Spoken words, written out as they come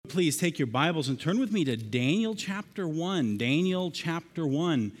please take your Bibles and turn with me to Daniel chapter 1. Daniel chapter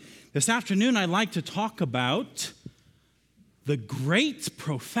 1. This afternoon, I'd like to talk about the great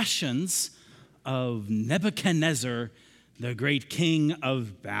professions of Nebuchadnezzar, the great king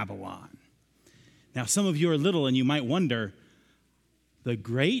of Babylon. Now, some of you are little and you might wonder, the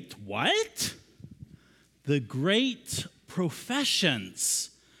great what? The great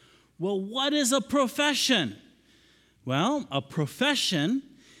professions. Well, what is a profession? Well, a profession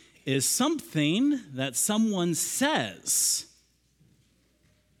is something that someone says.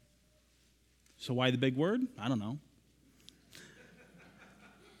 So why the big word? I don't know.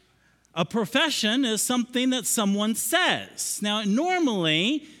 A profession is something that someone says. Now, it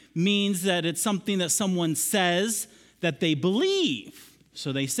normally means that it's something that someone says that they believe.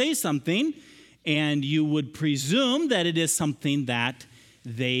 So they say something, and you would presume that it is something that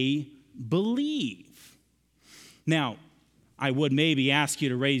they believe. Now, I would maybe ask you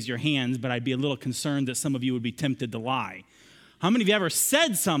to raise your hands, but I'd be a little concerned that some of you would be tempted to lie. How many of you ever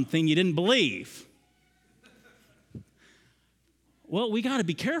said something you didn't believe? Well, we got to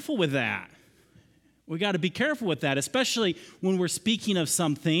be careful with that. We got to be careful with that, especially when we're speaking of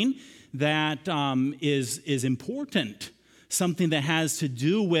something that is important, something that has to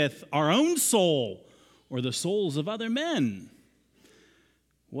do with our own soul or the souls of other men.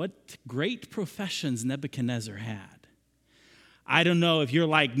 What great professions Nebuchadnezzar had. I don't know if you're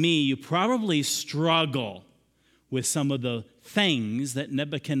like me, you probably struggle with some of the things that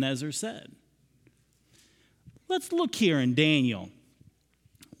Nebuchadnezzar said. Let's look here in Daniel.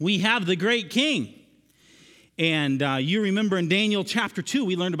 We have the great king. And you remember in Daniel chapter 2,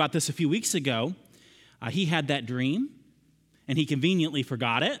 we learned about this a few weeks ago. He had that dream, and he conveniently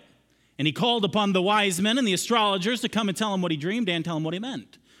forgot it. And he called upon the wise men and the astrologers to come and tell him what he dreamed and tell him what he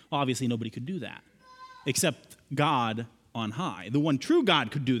meant. Well, obviously, nobody could do that except God on high. The one true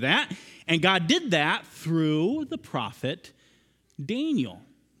God could do that. And God did that through the prophet Daniel,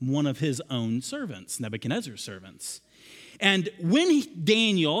 one of his own servants, Nebuchadnezzar's servants. And when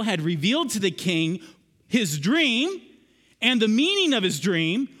Daniel had revealed to the king his dream and the meaning of his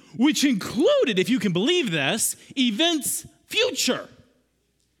dream, which included, if you can believe this, events future,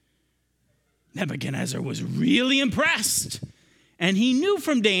 Nebuchadnezzar was really impressed. And he knew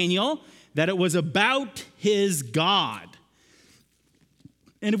from Daniel that it was about his God.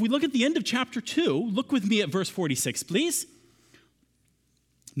 And if we look at the end of chapter 2, look with me at verse 46, please.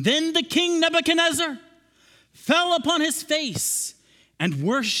 Then the king Nebuchadnezzar fell upon his face and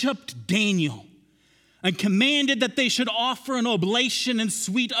worshiped Daniel and commanded that they should offer an oblation and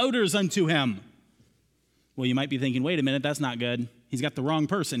sweet odors unto him. Well, you might be thinking, wait a minute, that's not good. He's got the wrong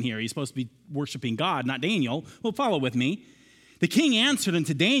person here. He's supposed to be worshiping God, not Daniel. Well, follow with me. The king answered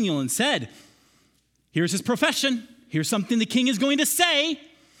unto Daniel and said, here's his profession. Here's something the king is going to say.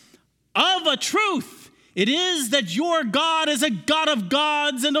 Of a truth, it is that your God is a God of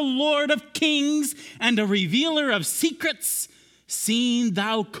gods and a Lord of kings and a revealer of secrets, seeing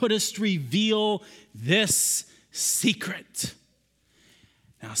thou couldest reveal this secret.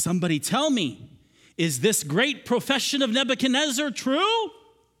 Now, somebody tell me, is this great profession of Nebuchadnezzar true?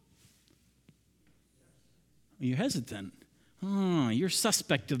 You're hesitant. Oh, you're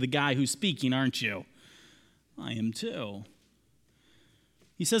suspect of the guy who's speaking, aren't you? I am too.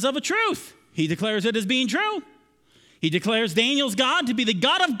 He says, of a truth. He declares it as being true. He declares Daniel's God to be the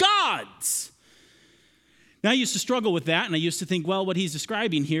God of gods. Now, I used to struggle with that, and I used to think, well, what he's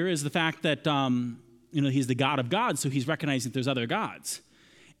describing here is the fact that, he's the God of gods, so he's recognizing that there's other gods.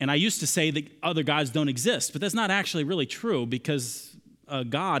 And I used to say that other gods don't exist, but that's not actually really true because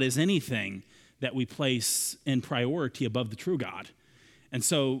God is anything that we place in priority above the true God. And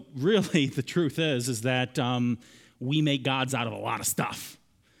so really the truth is that we make gods out of a lot of stuff.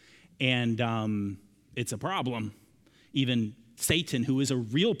 And it's a problem. Even Satan, who is a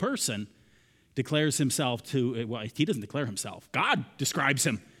real person, declares himself to, well, he doesn't declare himself. God describes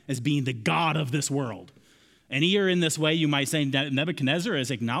him as being the God of this world. And here in this way, you might say Nebuchadnezzar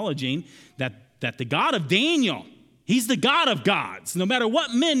is acknowledging that the God of Daniel, he's the God of gods. No matter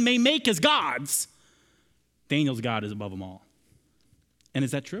what men may make as gods, Daniel's God is above them all. And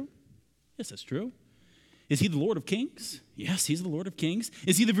is that true? Yes, that's true. Is he the Lord of kings? Yes, he's the Lord of kings.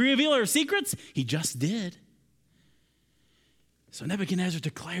 Is he the revealer of secrets? He just did. So Nebuchadnezzar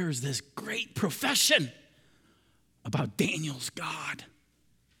declares this great profession about Daniel's God.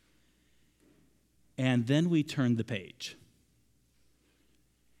 And then we turn the page.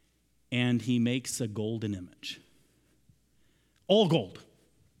 And he makes a golden image. All gold.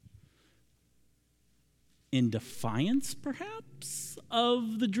 In defiance, perhaps,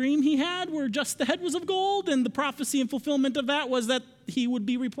 of the dream he had where just the head was of gold, and the prophecy and fulfillment of that was that he would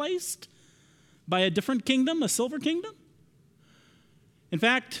be replaced by a different kingdom, a silver kingdom. In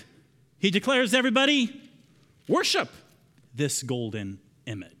fact, he declares to everybody, worship this golden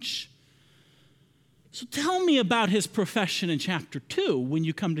image. So tell me about his profession in chapter 2 when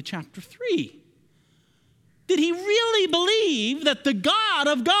you come to chapter 3. Did he really believe that the God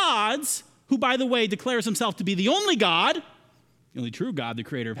of gods, who, by the way, declares himself to be the only God, the only true God, the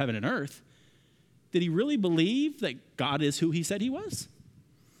creator of heaven and earth, did he really believe that God is who he said he was?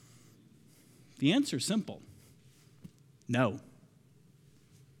 The answer is simple. No.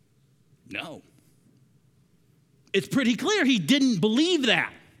 No. It's pretty clear he didn't believe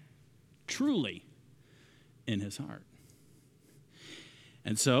that, truly, in his heart.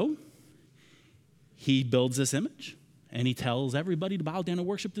 And so, he builds this image, and he tells everybody to bow down and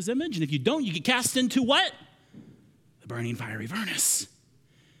worship this image, and if you don't, you get cast into what? The burning fiery furnace.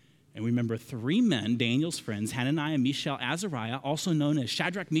 And we remember 3 men, Daniel's friends, Hananiah, Mishael, Azariah, also known as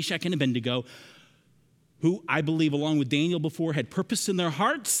Shadrach, Meshach, and Abednego, who I believe, along with Daniel before, had purposed in their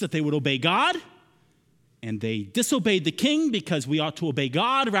hearts that they would obey God, and they disobeyed the king because we ought to obey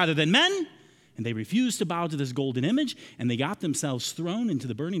God rather than men, and they refused to bow to this golden image, and they got themselves thrown into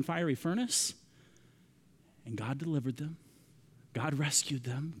the burning fiery furnace, and God delivered them. God rescued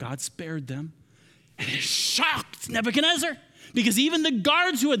them. God spared them. And it shocked Nebuchadnezzar, because even the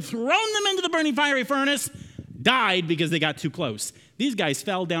guards who had thrown them into the burning fiery furnace died because they got too close. These guys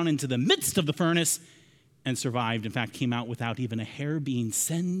fell down into the midst of the furnace and survived. In fact, came out without even a hair being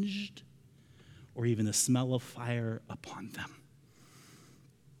singed or even the smell of fire upon them.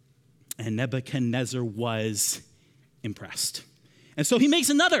 And Nebuchadnezzar was impressed. And so he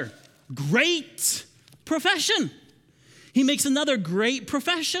makes another great profession. He makes another great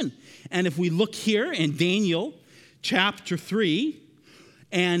profession. And if we look here in Daniel chapter 3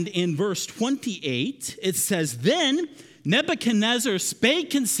 and in verse 28, it says, Then Nebuchadnezzar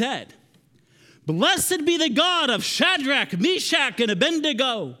spake and said, Blessed be the God of Shadrach, Meshach, and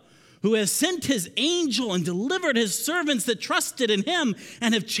Abednego, who has sent his angel and delivered his servants that trusted in him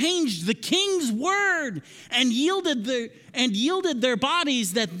and have changed the king's word and yielded their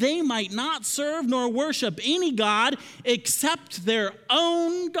bodies that they might not serve nor worship any god except their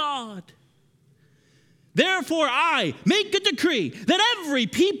own God. Therefore I make a decree that every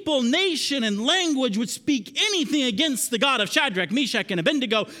people, nation, and language which speak anything against the God of Shadrach, Meshach, and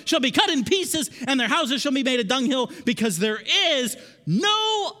Abednego shall be cut in pieces, and their houses shall be made a dunghill, because there is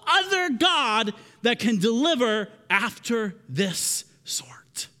no other God that can deliver after this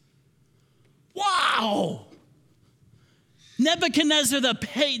sort. Wow! Nebuchadnezzar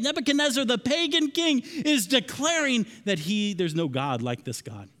the pagan king is declaring that there's no God like this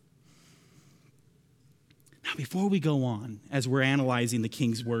God. Now, before we go on, as we're analyzing the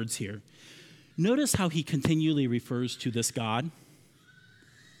king's words here, notice how he continually refers to this God.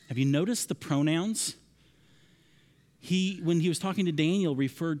 Have you noticed the pronouns? When he was talking to Daniel,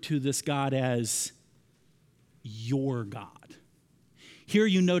 referred to this God as your God. Here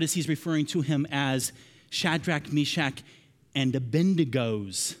you notice he's referring to him as Shadrach, Meshach, and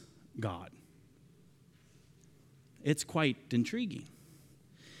Abednego's God. It's quite intriguing.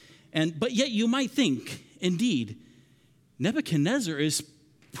 But yet you might think, indeed, Nebuchadnezzar is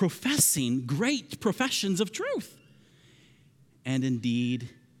professing great professions of truth. And indeed,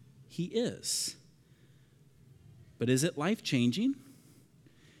 he is. But is it life-changing?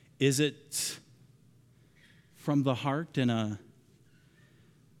 Is it from the heart in a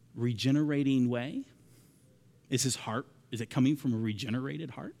regenerating way? Is it coming from a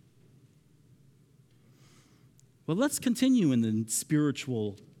regenerated heart? Well, let's continue in the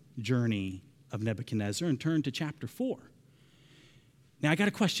spiritual journey of Nebuchadnezzar and turn to chapter 4. Now, I got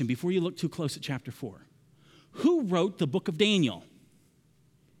a question before you look too close at chapter 4. Who wrote the book of Daniel?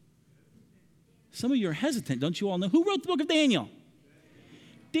 Some of you are hesitant. Don't you all know? Who wrote the book of Daniel?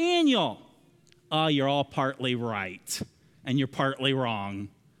 Daniel. Oh, you're all partly right, and you're partly wrong.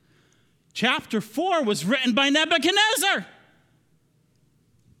 Chapter 4 was written by Nebuchadnezzar.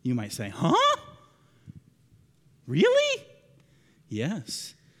 You might say, huh? Really?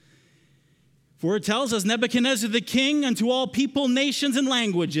 Yes. For it tells us, Nebuchadnezzar the king, unto all people, nations, and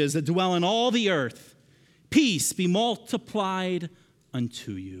languages that dwell in all the earth, peace be multiplied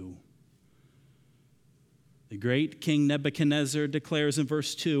unto you. The great King Nebuchadnezzar declares in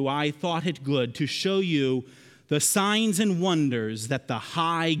verse 2, I thought it good to show you the signs and wonders that the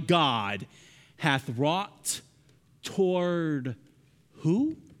high God hath wrought toward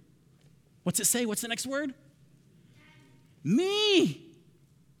who? What's it say? What's the next word? Me.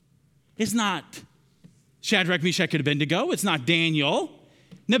 It's not Shadrach, Meshach, and Abednego. It's not Daniel.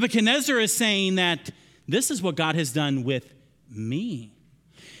 Nebuchadnezzar is saying that this is what God has done with me.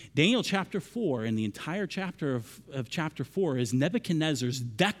 Daniel chapter 4, and the entire chapter of chapter 4 is Nebuchadnezzar's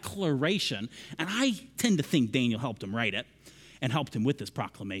declaration, and I tend to think Daniel helped him write it and helped him with this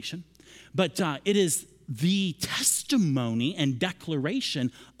proclamation, but it is the testimony and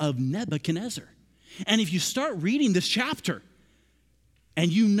declaration of Nebuchadnezzar. And if you start reading this chapter,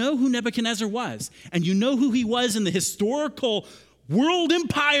 and you know who Nebuchadnezzar was, and you know who he was in the historical world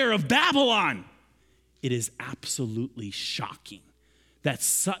empire of Babylon, it is absolutely shocking that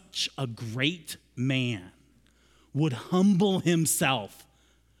such a great man would humble himself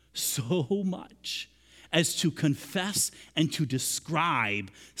so much as to confess and to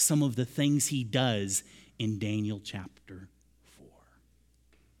describe some of the things he does in Daniel chapter 4.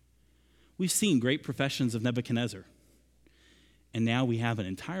 We've seen great professions of Nebuchadnezzar, and now we have an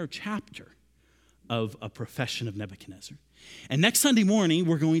entire chapter of a profession of Nebuchadnezzar. And next Sunday morning,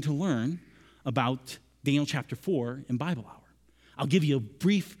 we're going to learn about Daniel chapter 4 in Bible Hour. I'll give you a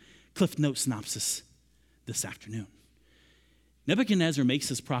brief Cliff Note synopsis this afternoon. Nebuchadnezzar makes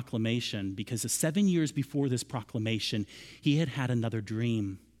this proclamation because 7 years before this proclamation, he had had another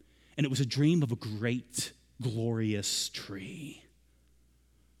dream. And it was a dream of a great, glorious tree.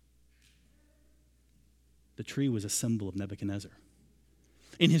 The tree was a symbol of Nebuchadnezzar.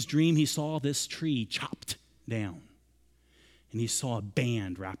 In his dream, he saw this tree chopped down, and he saw a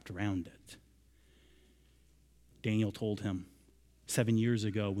band wrapped around it. Daniel told him 7 years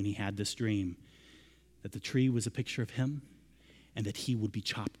ago when he had this dream that the tree was a picture of him and that he would be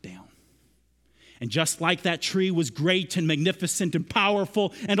chopped down. And just like that tree was great and magnificent and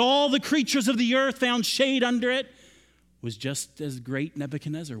powerful, and all the creatures of the earth found shade under it, was just as great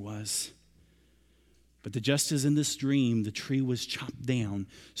Nebuchadnezzar was. But just as in this dream, the tree was chopped down,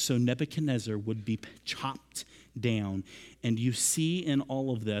 so Nebuchadnezzar would be chopped down. And you see in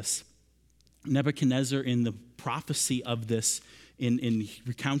all of this, Nebuchadnezzar in the prophecy of this, in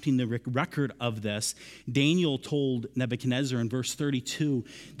recounting the record of this, Daniel told Nebuchadnezzar in verse 32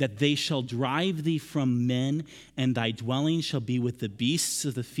 that they shall drive thee from men, and thy dwelling shall be with the beasts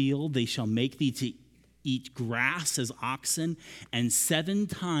of the field. They shall make thee to eat grass as oxen, and 7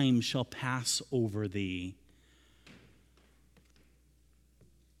 times shall pass over thee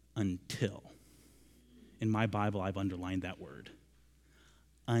until. In my Bible, I've underlined that word.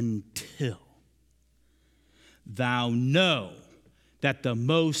 Until thou know that the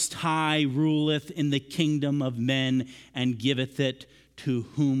Most High ruleth in the kingdom of men and giveth it to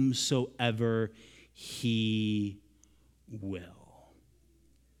whomsoever he will.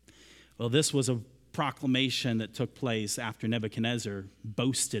 Well, this was a proclamation that took place after Nebuchadnezzar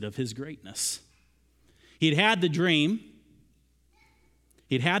boasted of his greatness. He'd had the dream.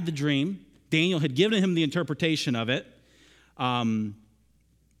 Daniel had given him the interpretation of it.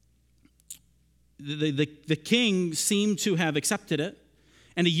 The king seemed to have accepted it.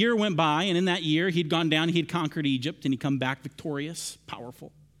 And a year went by, and in that year, he'd gone down, he'd conquered Egypt, and he'd come back victorious,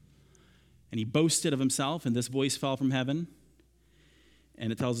 powerful. And he boasted of himself, and this voice fell from heaven.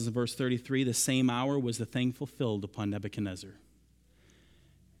 And it tells us in verse 33, the same hour was the thing fulfilled upon Nebuchadnezzar.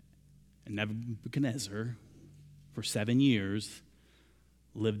 And Nebuchadnezzar, for 7 years,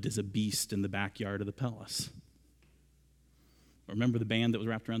 lived as a beast in the backyard of the palace. Remember the band that was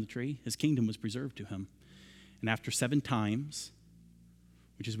wrapped around the tree? His kingdom was preserved to him. And after 7 times,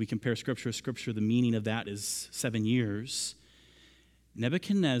 which as we compare scripture with scripture, the meaning of that is 7 years,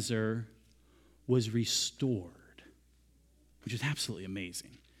 Nebuchadnezzar was restored, which is absolutely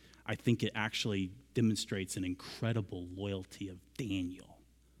amazing. I think it actually demonstrates an incredible loyalty of Daniel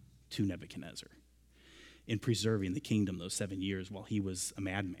to Nebuchadnezzar in preserving the kingdom those 7 years while he was a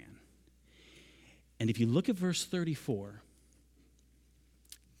madman. And if you look at verse 34,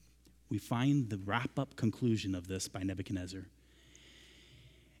 we find the wrap-up conclusion of this by Nebuchadnezzar.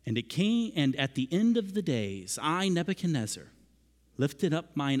 And it came, and at the end of the days, I, Nebuchadnezzar, lifted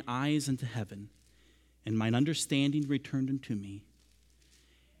up mine eyes unto heaven, and mine understanding returned unto me.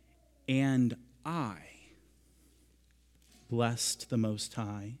 And I blessed the Most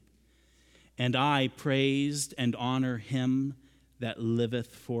High, and I praised and honor him that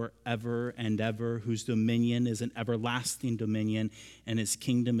liveth forever and ever, whose dominion is an everlasting dominion, and his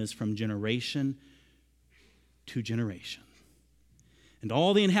kingdom is from generation to generation. And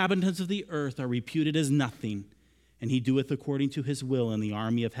all the inhabitants of the earth are reputed as nothing, and he doeth according to his will in the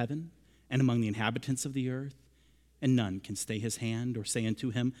army of heaven and among the inhabitants of the earth, and none can stay his hand or say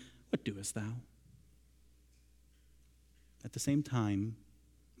unto him, what doest thou? At the same time,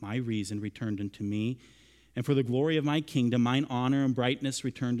 my reason returned unto me, and for the glory of my kingdom, mine honor and brightness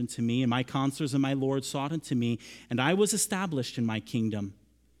returned unto me, and my counselors and my Lord sought unto me, and I was established in my kingdom,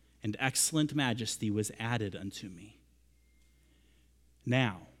 and excellent majesty was added unto me.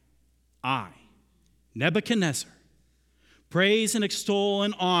 Now, I, Nebuchadnezzar, praise and extol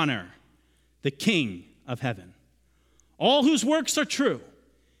and honor the King of heaven, all whose works are true,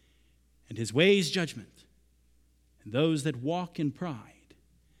 and his ways judgment, and those that walk in pride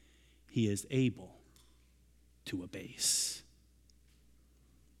he is able to abase.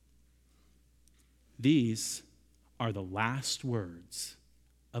 These are the last words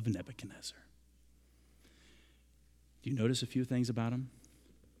of Nebuchadnezzar. Do you notice a few things about him?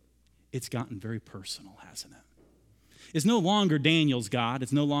 It's gotten very personal, hasn't it? It's no longer Daniel's God.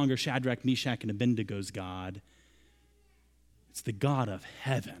 It's no longer Shadrach, Meshach, and Abednego's God. It's the God of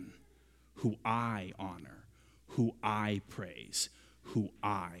heaven who I honor, who I praise, who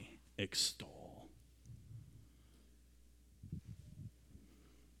I extol.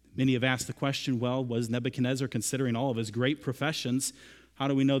 Many have asked the question, well, was Nebuchadnezzar, considering all of his great professions, how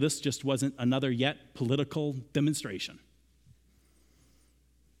do we know this just wasn't another yet political demonstration?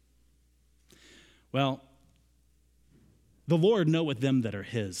 Well, the Lord knoweth them that are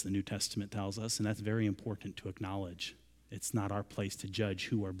his, the New Testament tells us, and that's very important to acknowledge. It's not our place to judge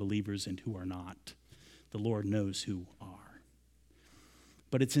who are believers and who are not. The Lord knows who are.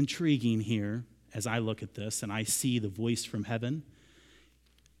 But it's intriguing here as I look at this and I see the voice from heaven.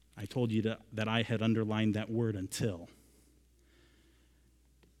 I told you that I had underlined that word until.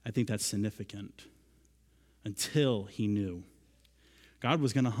 I think that's significant. Until he knew. God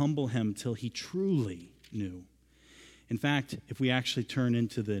was going to humble him till he truly knew. In fact, if we actually turn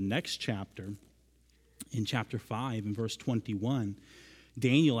into the next chapter, in chapter 5, in verse 21,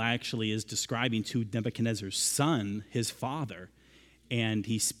 Daniel actually is describing to Nebuchadnezzar's son, his father, and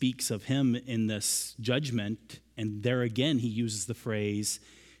he speaks of him in this judgment, and there again he uses the phrase,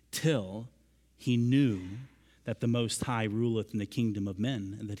 till he knew that the Most High ruleth in the kingdom of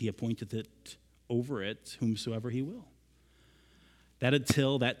men, and that he appointeth it over it whomsoever he will. That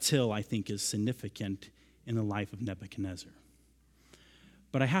till, I think, is significant in the life of Nebuchadnezzar.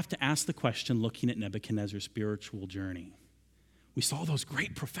 But I have to ask the question, looking at Nebuchadnezzar's spiritual journey. We saw those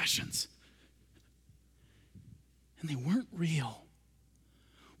great professions, and they weren't real,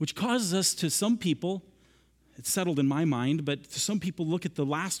 which causes us to some people, it's settled in my mind, but to some people look at the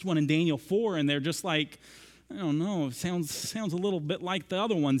last one in Daniel 4, and they're just like, I don't know, it sounds a little bit like the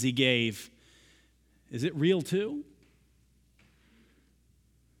other ones he gave. Is it real too?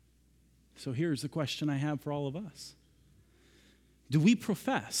 So here's the question I have for all of us. Do we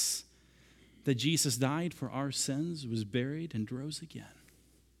profess that Jesus died for our sins, was buried, and rose again?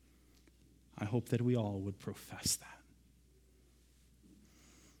 I hope that we all would profess that.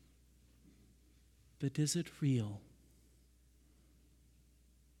 But is it real?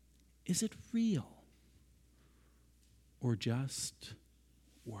 Is it real? Or just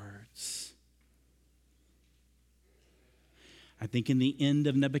words? I think in the end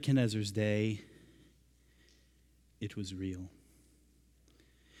of Nebuchadnezzar's day, it was real.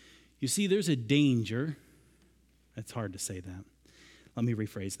 You see, there's a danger. It's hard to say that. Let me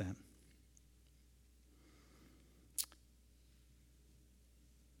rephrase that.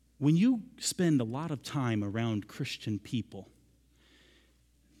 When you spend a lot of time around Christian people,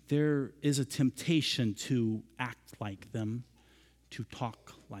 there is a temptation to act like them, to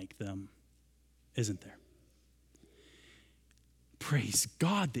talk like them, isn't there? Praise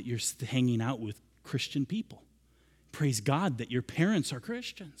God that you're hanging out with Christian people. Praise God that your parents are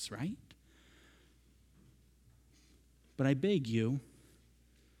Christians, right? But I beg you,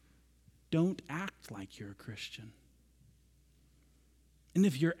 don't act like you're a Christian. And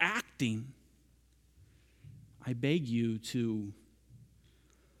if you're acting, I beg you to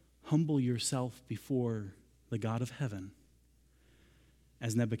humble yourself before the God of heaven,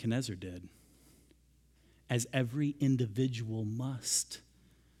 as Nebuchadnezzar did, as every individual must,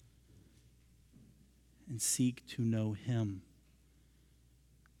 and seek to know him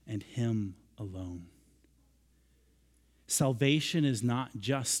and him alone. Salvation is not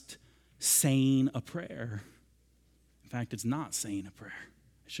just saying a prayer. In fact, it's not saying a prayer.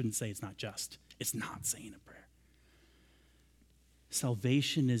 I shouldn't say it's not just. It's not saying a prayer.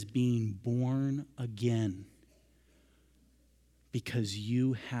 Salvation is being born again because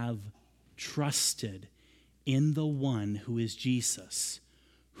you have trusted in the one who is Jesus,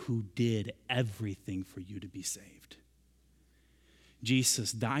 who did everything for you to be saved.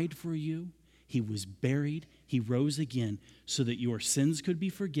 Jesus died for you. He was buried. He rose again so that your sins could be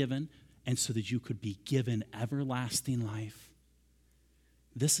forgiven and so that you could be given everlasting life.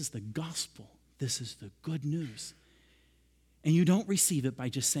 This is the gospel. This is the good news. And you don't receive it by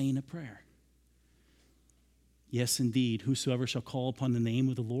just saying a prayer. Yes, indeed, whosoever shall call upon the name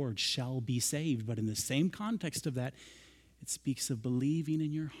of the Lord shall be saved. But in the same context of that, It speaks of believing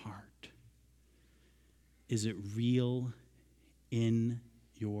in your heart. Is it real in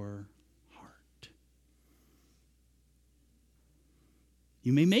your heart?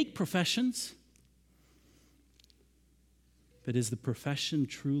 You may make professions, but is the profession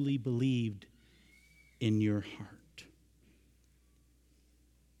truly believed in your heart?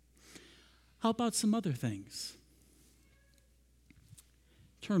 How about some other things?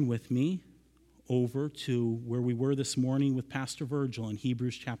 Turn with me over to where we were this morning with Pastor Virgil in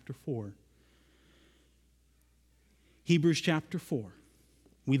Hebrews chapter 4. Hebrews chapter 4.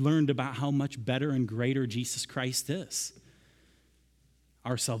 We learned about how much better and greater Jesus Christ is.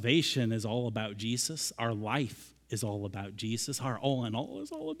 Our salvation is all about Jesus. Our life is all about Jesus. Our all in all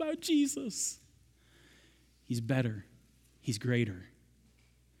is all about Jesus. He's better. He's greater.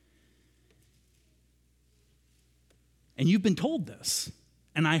 And you've been told this.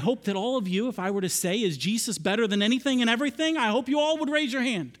 And I hope that all of you, if I were to say, is Jesus better than anything and everything? I hope you all would raise your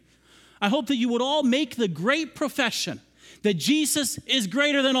hand. I hope that you would all make the great profession that Jesus is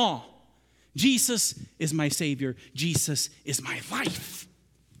greater than all. Jesus is my Savior. Jesus is my life.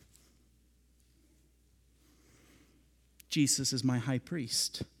 Jesus is my high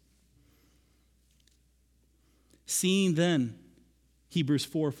priest. Seeing then, Hebrews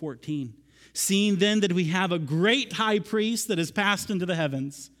 4:14, seeing then that we have a great high priest that has passed into the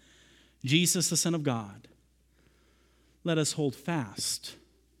heavens, Jesus, the Son of God, let us hold fast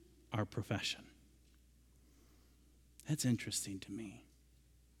our profession. That's interesting to me.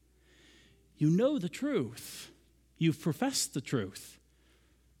 You know the truth. You've professed the truth.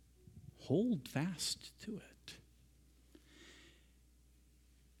 Hold fast to it.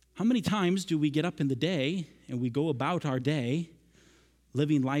 How many times do we get up in the day and we go about our day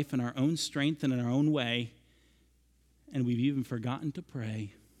living life in our own strength and in our own way, and we've even forgotten to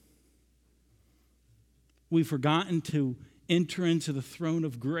pray? We've forgotten to enter into the throne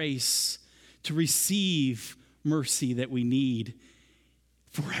of grace to receive mercy that we need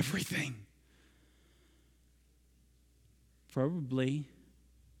for everything. Probably,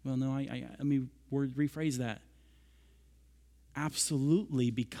 well, no, let me rephrase that. Absolutely,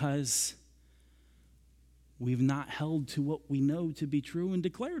 because we've not held to what we know to be true and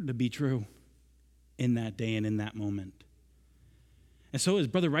declared to be true in that day and in that moment. And so as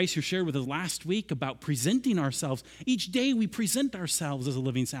Brother Rice here shared with us last week about presenting ourselves, each day we present ourselves as a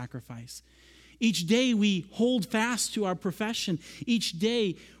living sacrifice. Each day we hold fast to our profession. Each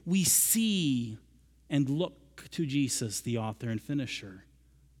day we see and look to Jesus, the author and finisher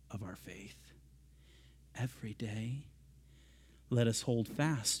of our faith. Every day, let us hold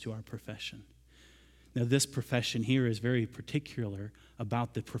fast to our profession. Now, this profession here is very particular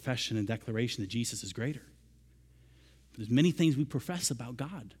about the profession and declaration that Jesus is greater. There's many things we profess about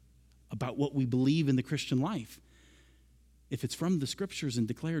God, about what we believe in the Christian life. If it's from the Scriptures and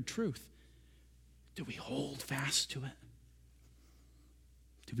declared truth, do we hold fast to it?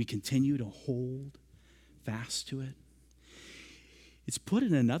 Do we continue to hold fast to it? It's put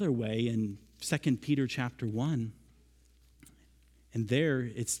in another way in 2 Peter chapter 1. And there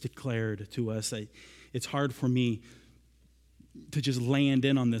it's declared to us. It's hard for me to just land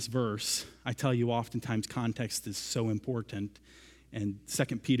in on this verse. I tell you, oftentimes context is so important. And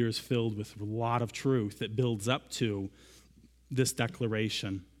 2 Peter is filled with a lot of truth that builds up to this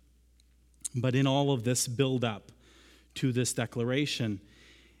declaration. But in all of this build up to this declaration,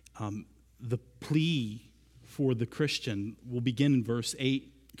 the plea for the Christian will begin in verse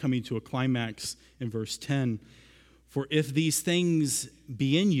 8, coming to a climax in verse 10. For if these things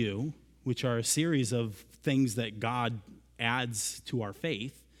be in you, which are a series of things that God adds to our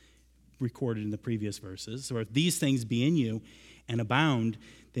faith, recorded in the previous verses, or if these things be in you and abound,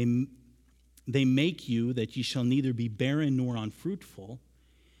 they make you that ye shall neither be barren nor unfruitful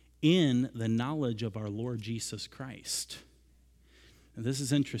in the knowledge of our Lord Jesus Christ. Now, this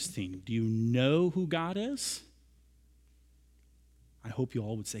is interesting. Do you know who God is? I hope you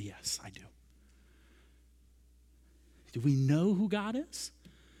all would say, yes, I do. Do we know who God is?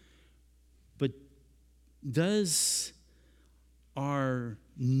 But does our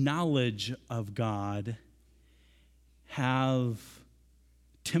knowledge of God have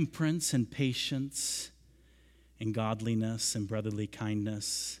temperance and patience and godliness and brotherly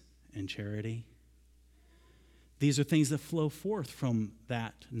kindness and charity? These are things that flow forth from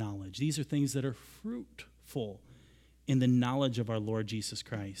that knowledge. These are things that are fruitful in the knowledge of our Lord Jesus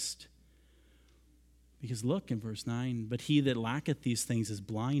Christ. Because look in verse 9, but he that lacketh these things is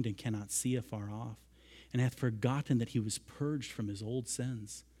blind and cannot see afar off, and hath forgotten that he was purged from his old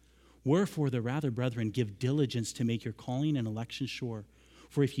sins. Wherefore the rather, brethren, give diligence to make your calling and election sure.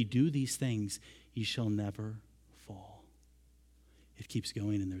 For if ye do these things, ye shall never fall. It keeps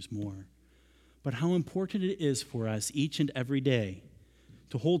going and there's more. But how important it is for us each and every day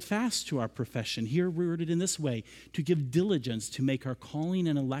to hold fast to our profession, here worded in this way, to give diligence to make our calling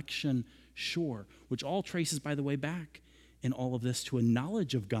and election sure, which all traces, by the way, back in all of this to a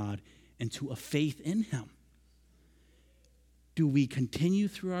knowledge of God and to a faith in him. Do we continue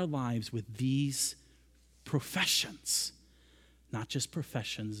through our lives with these professions? Not just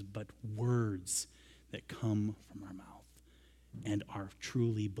professions, but words that come from our mouth and are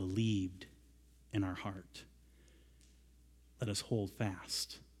truly believed in our heart. Let us hold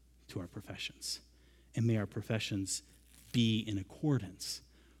fast to our professions. And may our professions be in accordance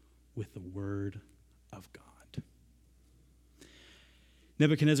with the word of God.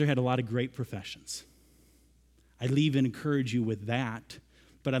 Nebuchadnezzar had a lot of great professions. I'd leave and encourage you with that,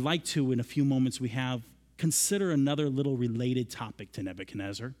 but I'd like to, in a few moments we have, consider another little related topic to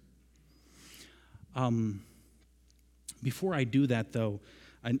Nebuchadnezzar. Before I do that, though,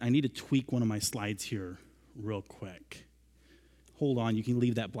 I need to tweak one of my slides here real quick. Hold on, you can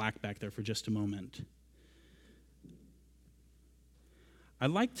leave that black back there for just a moment.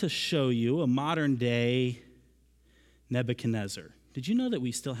 I'd like to show you a modern-day Nebuchadnezzar. Did you know that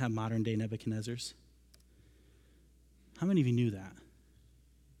we still have modern-day Nebuchadnezzars? How many of you knew that?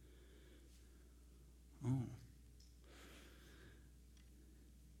 Oh.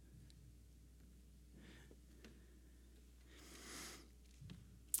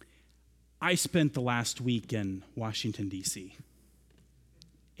 I spent the last week in Washington, D.C.,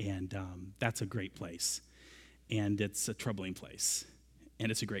 and that's a great place, and it's a troubling place,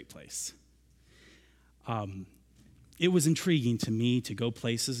 and it's a great place. It was intriguing to me to go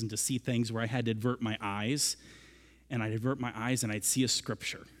places and to see things where I had to avert my eyes, and I'd avert my eyes and I'd see a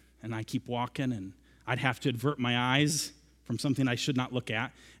scripture, and I'd keep walking, and I'd have to avert my eyes from something I should not look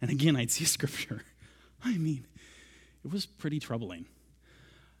at, and again I'd see a scripture. I mean, it was pretty troubling.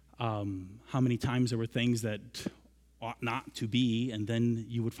 How many times there were things that ought not to be, and then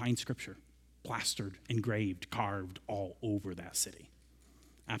you would find scripture plastered, engraved, carved all over that city.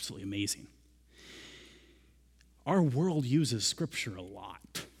 Absolutely amazing. Our world uses scripture a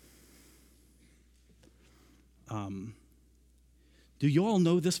lot. Do you all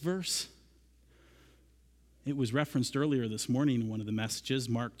know this verse? It was referenced earlier this morning in one of the messages,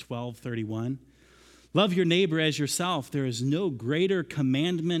 Mark 12:31. Love your neighbor as yourself. There is no greater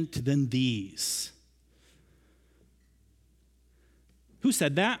commandment than these. Who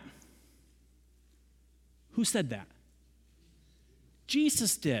said that? Who said that?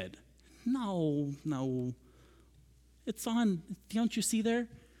 Jesus did. No. It's on, don't you see there?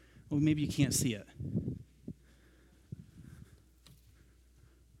 Well, maybe you can't see it.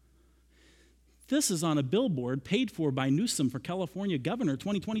 This is on a billboard paid for by Newsom for California Governor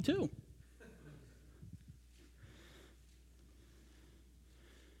 2022.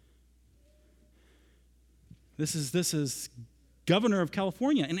 This is Governor of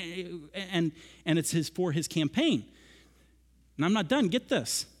California, and it's for his campaign. And I'm not done. Get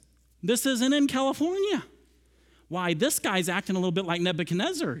this. This isn't in California. Why? This guy's acting a little bit like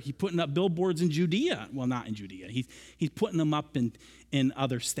Nebuchadnezzar. He's putting up billboards in Judea. Well, not in Judea. He's putting them up in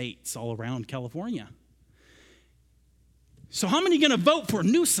other states all around California. So how many are going to vote for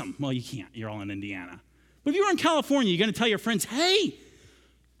Newsom? Well, you can't. You're all in Indiana. But if you're in California, you're going to tell your friends, hey,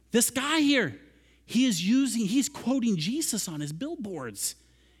 this guy here, he's quoting Jesus on his billboards.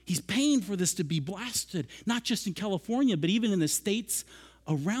 He's paying for this to be blasted, not just in California, but even in the states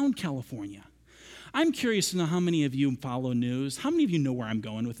around California. I'm curious to know how many of you follow news. How many of you know where I'm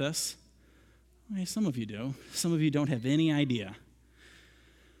going with this? Okay, some of you do. Some of you don't have any idea.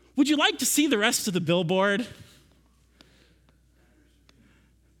 Would you like to see the rest of the billboard?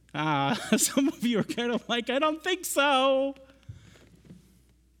 Some of you are kind of like, I don't think so.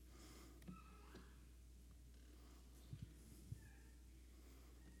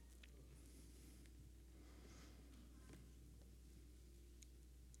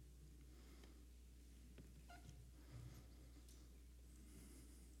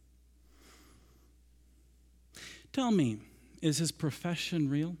 Tell me, is his profession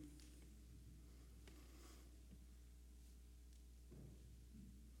real?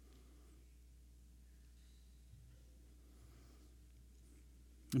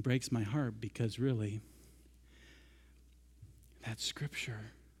 It breaks my heart because really, that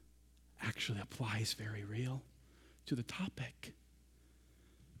scripture actually applies very real to the topic.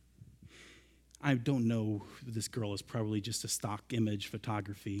 I don't know, this girl is probably just a stock image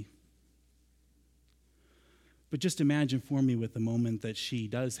photography. But just imagine for me with the moment that she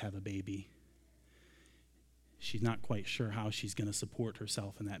does have a baby. She's not quite sure how she's going to support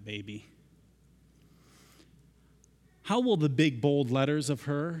herself and that baby. How will the big, bold letters of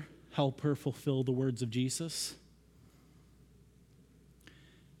her help her fulfill the words of Jesus?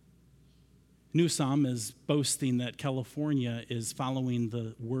 Newsom is boasting that California is following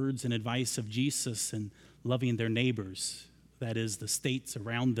the words and advice of Jesus and loving their neighbors. That is, the states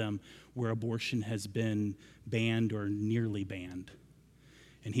around them where abortion has been banned or nearly banned.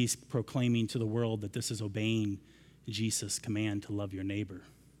 And he's proclaiming to the world that this is obeying Jesus' command to love your neighbor.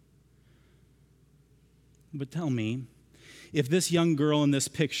 But tell me, if this young girl in this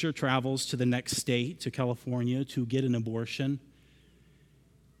picture travels to the next state, to California, to get an abortion,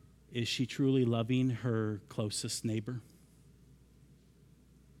 is she truly loving her closest neighbor?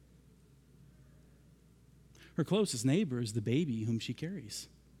 Her closest neighbor is the baby whom she carries.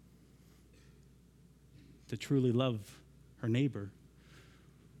 To truly love her neighbor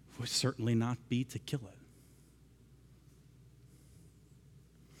would certainly not be to kill it.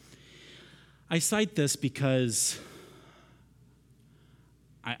 I cite this because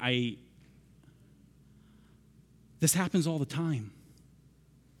this happens all the time.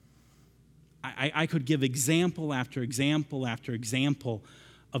 I could give example after example after example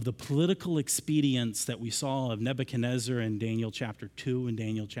of the political expedience that we saw of Nebuchadnezzar in Daniel chapter 2 and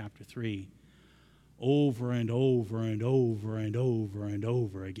Daniel chapter 3 over and over and over and over and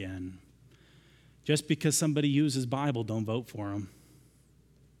over again. Just because somebody uses Bible, don't vote for them.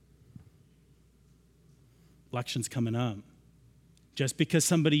 Election's coming up. Just because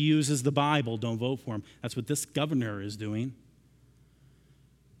somebody uses the Bible, don't vote for them. That's what this governor is doing.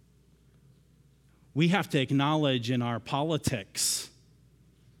 We have to acknowledge in our politics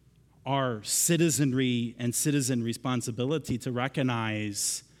our citizenry and citizen responsibility to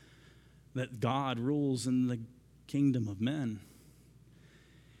recognize that God rules in the kingdom of men.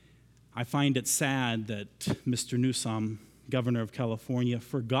 I find it sad that Mr. Newsom, governor of California,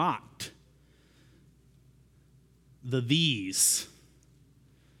 forgot the these.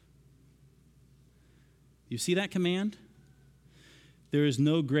 You see that command? There is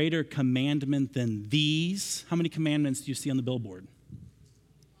no greater commandment than these. How many commandments do you see on the billboard?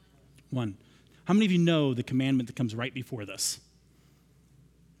 One. How many of you know the commandment that comes right before this?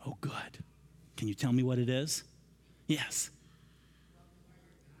 Oh, good. Can you tell me what it is? Yes.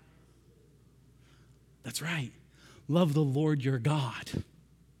 That's right. Love the Lord your God.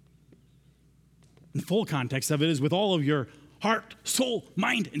 The full context of it is with all of your heart, soul,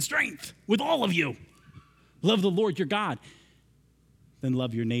 mind, and strength. With all of you. Love the Lord your God. Then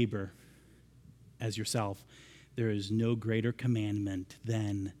love your neighbor as yourself. There is no greater commandment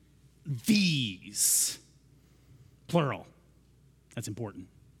than these. Plural. That's important.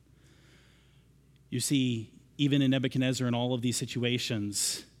 You see, even in Nebuchadnezzar and all of these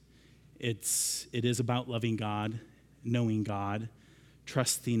situations, it is about loving God, knowing God,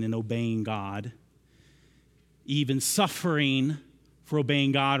 trusting and obeying God, even suffering for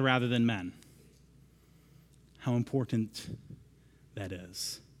obeying God rather than men. How important that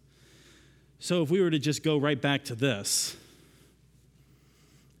is. So if we were to just go right back to this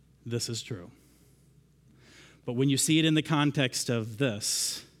is true. But when you see it in the context of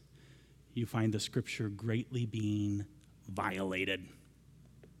this, you find the scripture greatly being violated.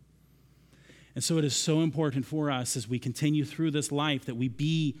 And so it is so important for us as we continue through this life that we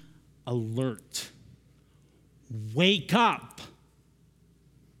be alert. Wake up.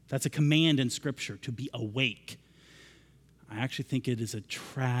 That's a command in Scripture, to be awake. I actually think it is a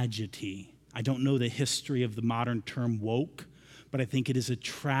tragedy. I don't know the history of the modern term woke, but I think it is a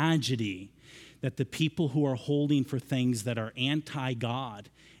tragedy that the people who are holding for things that are anti-God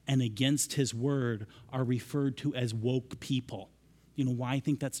and against His word are referred to as woke people. You know why I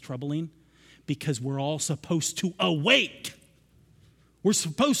think that's troubling? Because we're all supposed to awake. We're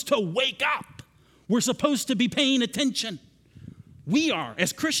supposed to wake up. We're supposed to be paying attention. We are,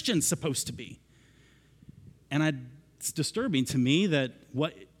 as Christians, supposed to be. And it's disturbing to me that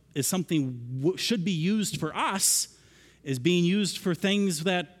what is something should be used for us is being used for things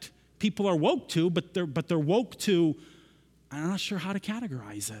that people are woke to, but they're woke to, I'm not sure how to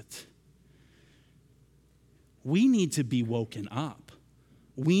categorize it. We need to be woken up.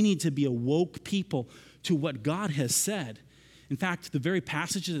 We need to be a woke people to what God has said. In fact, the very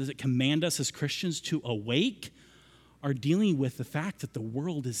passages that command us as Christians to awake are dealing with the fact that the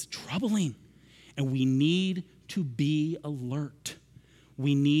world is troubling, and we need to be alert.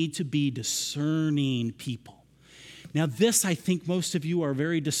 We need to be discerning people. Now, this, I think most of you are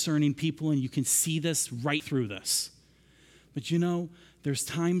very discerning people, and you can see this right through this. But you know, there's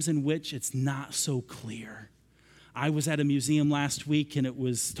times in which it's not so clear. I was at a museum last week, and it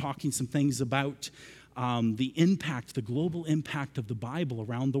was talking some things about the global impact of the Bible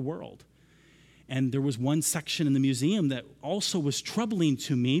around the world. And there was one section in the museum that also was troubling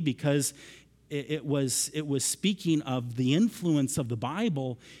to me because it was speaking of the influence of the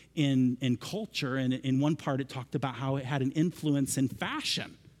Bible in culture. And in one part, it talked about how it had an influence in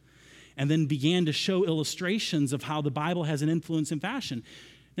fashion, and then began to show illustrations of how the Bible has an influence in fashion.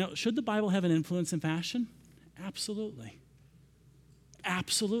 Now, should the Bible have an influence in fashion? Absolutely.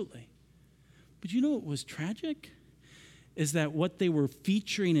 Absolutely. But you know what was tragic? Is that what they were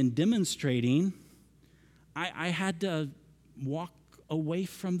featuring and demonstrating, I had to walk away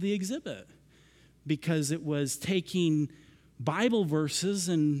from the exhibit because it was taking Bible verses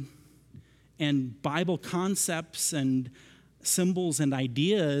and Bible concepts and symbols and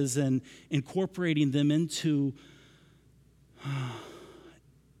ideas and incorporating them into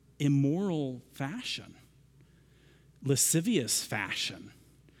immoral fashion, lascivious fashion.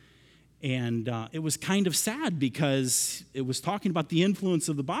 And it was kind of sad because it was talking about the influence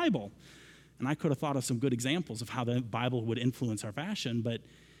of the Bible. And I could have thought of some good examples of how the Bible would influence our fashion, but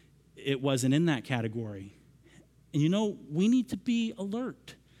it wasn't in that category. And you know, we need to be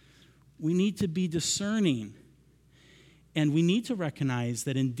alert. We need to be discerning. And we need to recognize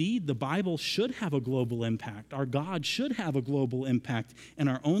that indeed the Bible should have a global impact. Our God should have a global impact in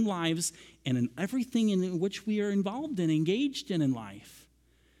our own lives and in everything in which we are involved in, engaged in life.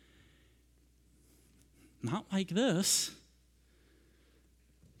 Not like this,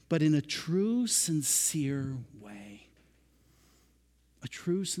 but in a true, sincere way. A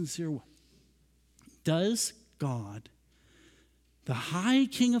true, sincere way. Does God, the high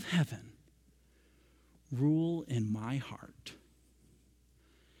King of heaven, rule in my heart?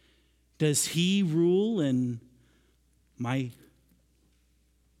 Does he rule in my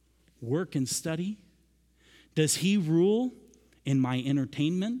work and study? Does he rule in my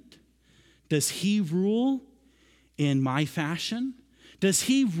entertainment? Does he rule in my fashion? Does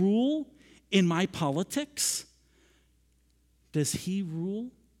he rule in my politics? Does he rule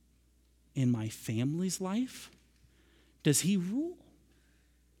in my family's life? Does he rule?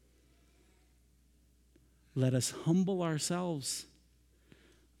 Let us humble ourselves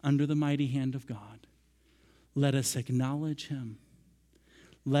under the mighty hand of God. Let us acknowledge him.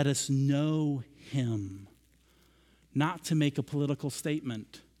 Let us know him. Not to make a political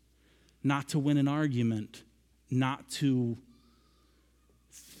statement, not to win an argument, not to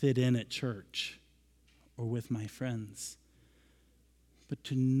fit in at church or with my friends, but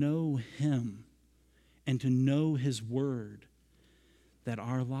to know him and to know his word, that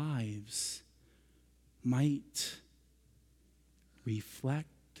our lives might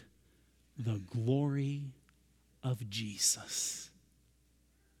reflect the glory of Jesus.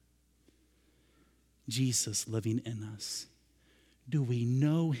 Jesus living in us. Do we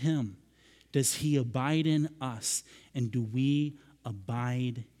know him? Does he abide in us? And do we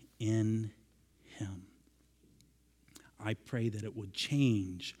abide in him? I pray that it would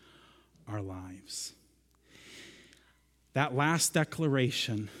change our lives. That last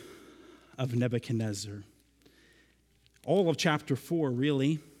declaration of Nebuchadnezzar, all of chapter 4,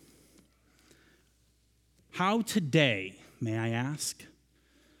 really. How today, may I ask,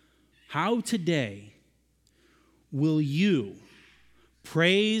 how today will you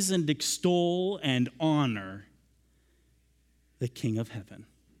praise and extol and honor the King of heaven?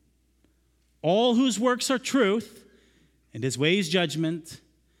 All whose works are truth, and his ways judgment,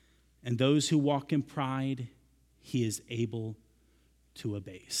 and those who walk in pride, he is able to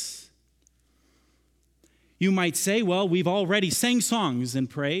abase. You might say, well, we've already sang songs in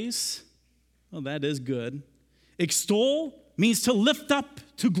praise. Well, that is good. Extol means to lift up,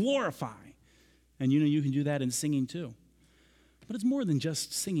 to glorify. And you can do that in singing too. But it's more than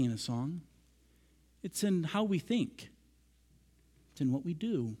just singing a song. It's in how we think. It's in what we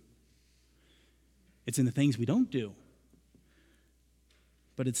do. It's in the things we don't do.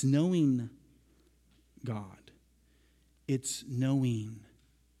 But it's knowing God. It's knowing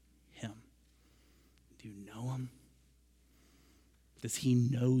him. Do you know him? Does he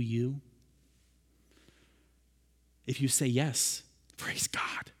know you? If you say yes, praise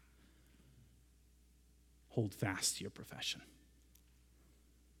God. Hold fast to your profession.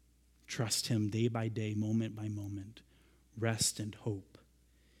 Trust him day by day, moment by moment. Rest and hope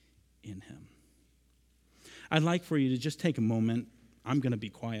in him. I'd like for you to just take a moment. I'm going to be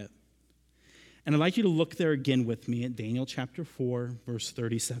quiet. And I'd like you to look there again with me at Daniel chapter 4, verse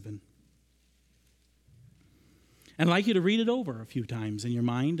 37. And I'd like you to read it over a few times in your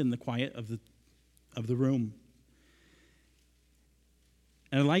mind in the quiet of the room.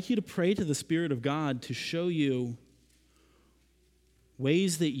 And I'd like you to pray to the Spirit of God to show you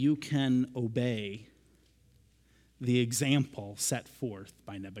ways that you can obey the example set forth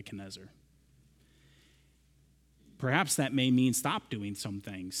by Nebuchadnezzar. Perhaps that may mean stop doing some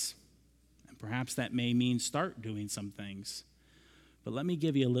things. And perhaps that may mean start doing some things. But let me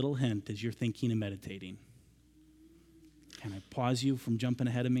give you a little hint as you're thinking and meditating. Can I pause you from jumping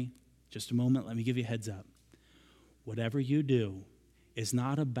ahead of me? Just a moment, let me give you a heads up. Whatever you do is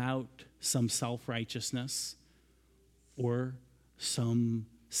not about some self-righteousness or some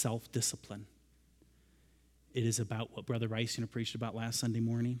self-discipline. It is about what Brother Reisinger preached about last Sunday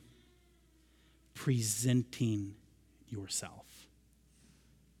morning. Presenting yourself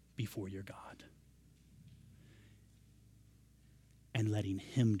before your God and letting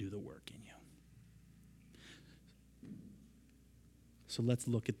him do the work in you. So let's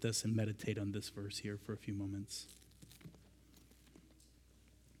look at this and meditate on this verse here for a few moments.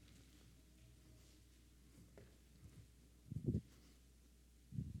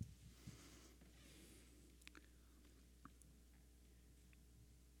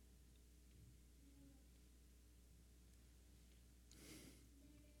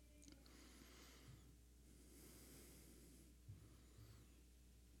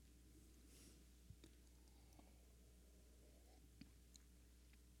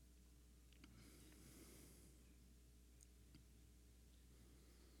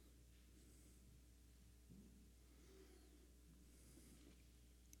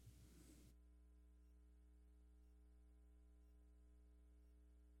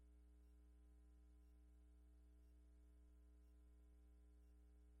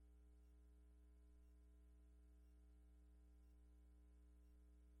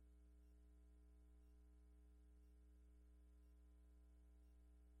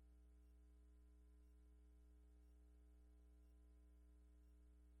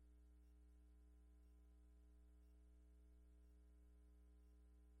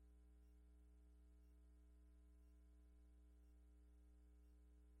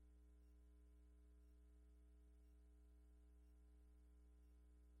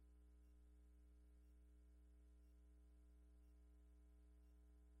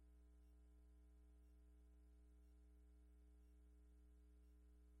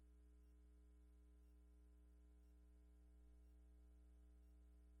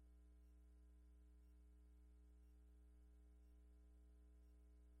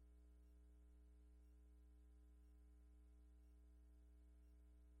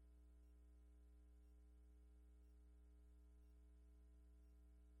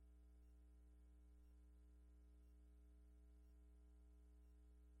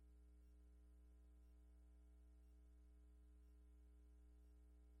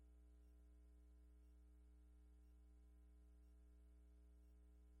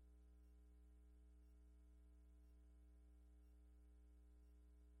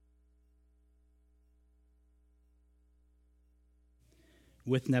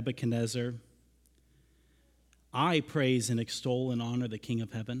 With Nebuchadnezzar, I praise and extol and honor the King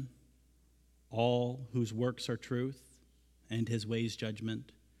of heaven, all whose works are truth and his ways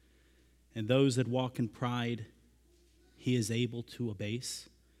judgment, and those that walk in pride he is able to abase.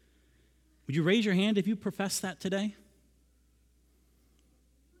 Would you raise your hand if you profess that today?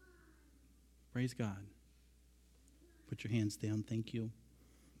 Praise God. Put your hands down. Thank you.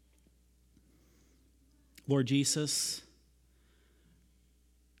 Lord Jesus,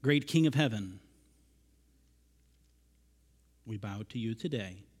 great King of heaven, we bow to you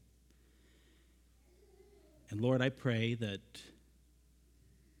today. And Lord, I pray that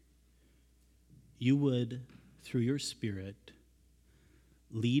you would, through your Spirit,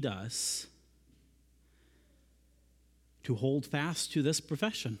 lead us to hold fast to this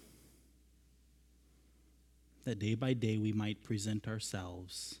profession, that day by day we might present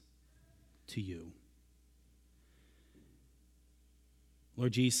ourselves to you.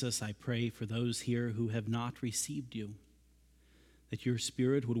 Lord Jesus, I pray for those here who have not received you, that your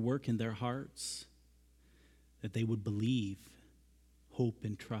Spirit would work in their hearts, that they would believe, hope,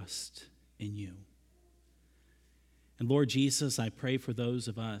 and trust in you. And Lord Jesus, I pray for those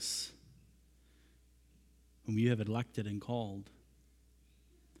of us whom you have elected and called,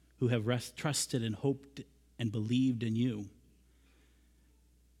 who have trusted and hoped and believed in you,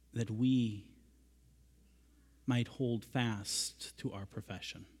 that we might hold fast to our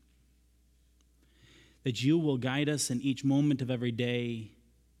profession. That you will guide us in each moment of every day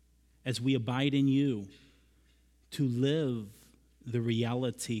as we abide in you to live the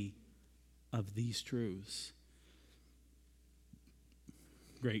reality of these truths.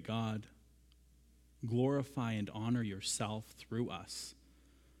 Great God, glorify and honor yourself through us,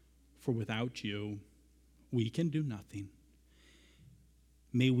 for without you, we can do nothing.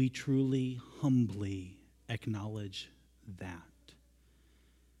 May we truly, humbly acknowledge that.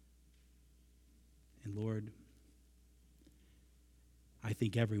 And Lord, I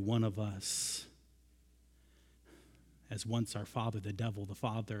think every one of us, as once our father, the devil, the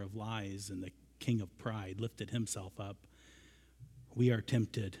father of lies and the king of pride, lifted himself up, we are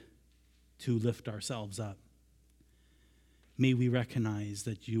tempted to lift ourselves up. May we recognize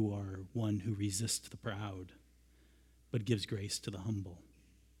that you are one who resists the proud, but gives grace to the humble.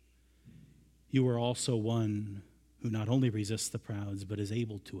 You are also one who not only resists the proud, but is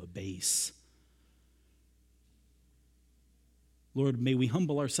able to abase. Lord, may we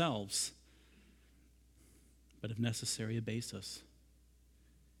humble ourselves, but if necessary, abase us,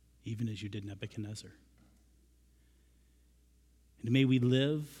 even as you did Nebuchadnezzar. And may we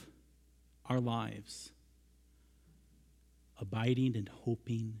live our lives abiding and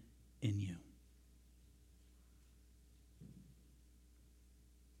hoping in you.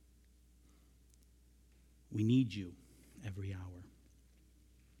 We need you every hour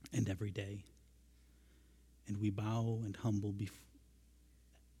and every day. And we bow and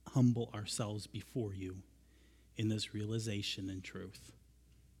humble ourselves before you in this realization and truth.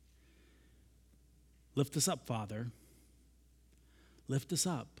 Lift us up, Father. Lift us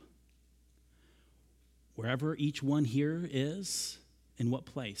up. Wherever each one here is, in what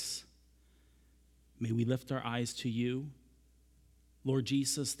place, may we lift our eyes to you, Lord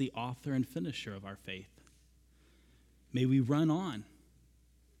Jesus, the author and finisher of our faith. May we run on,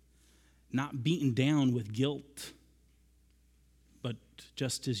 not beaten down with guilt, but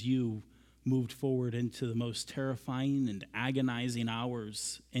just as you moved forward into the most terrifying and agonizing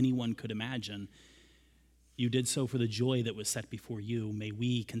hours anyone could imagine, you did so for the joy that was set before you. May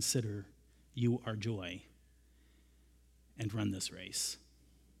we consider you our joy and run this race.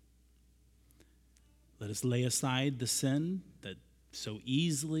 Let us lay aside the sin that so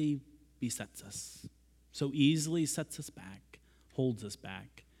easily besets us, so easily sets us back, holds us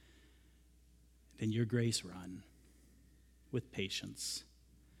back. And in your grace run with patience.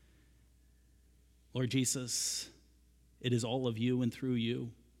 Lord Jesus, it is all of you and through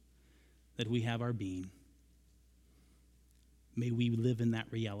you that we have our being. May we live in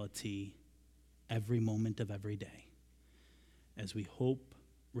that reality every moment of every day as we hope,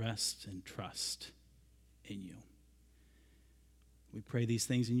 rest, and trust in you. We pray these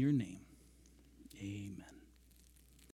things in your name. Amen.